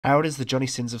Harold is the Johnny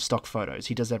Sins of stock photos.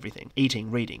 He does everything.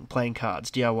 Eating, reading, playing cards,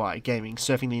 DIY, gaming,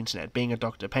 surfing the internet, being a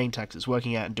doctor, paying taxes,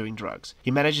 working out and doing drugs. He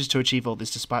manages to achieve all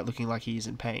this despite looking like he is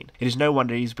in pain. It is no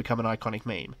wonder he's become an iconic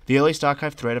meme. The earliest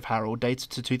archive thread of Harold dates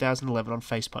to 2011 on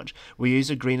Facepunch, where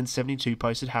user Green72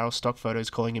 posted Harold's stock photos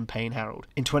calling him Pain Harold.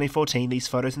 In 2014, these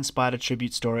photos inspired a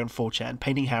tribute story on 4chan,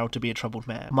 painting Harold to be a troubled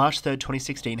man. On March 3,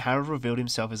 2016, Harold revealed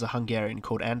himself as a Hungarian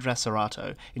called Andras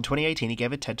Arato. In 2018, he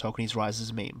gave a TED Talk on his rise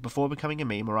as a meme. Before becoming a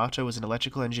meme, Arato was an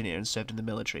electrical engineer and served in the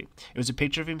military. It was a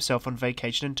picture of himself on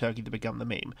vacation in Turkey that began the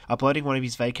meme. Uploading one of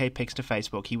his vacay pics to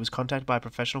Facebook, he was contacted by a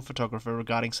professional photographer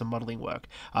regarding some modelling work.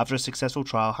 After a successful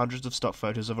trial, hundreds of stock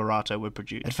photos of Arato were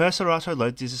produced. At first, Arato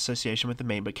loathed his association with the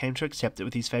meme, but came to accept it,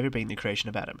 with his favourite being the creation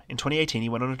of Adam. In 2018, he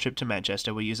went on a trip to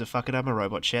Manchester where user Fuckadama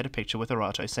Robot shared a picture with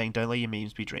Arato saying, "Don't let your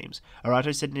memes be dreams."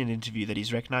 Arato said in an interview that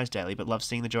he's recognised daily but loves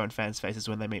seeing the joy on fans' faces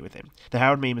when they meet with him. The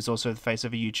Harold meme is also the face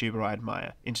of a YouTuber I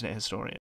admire, internet historian.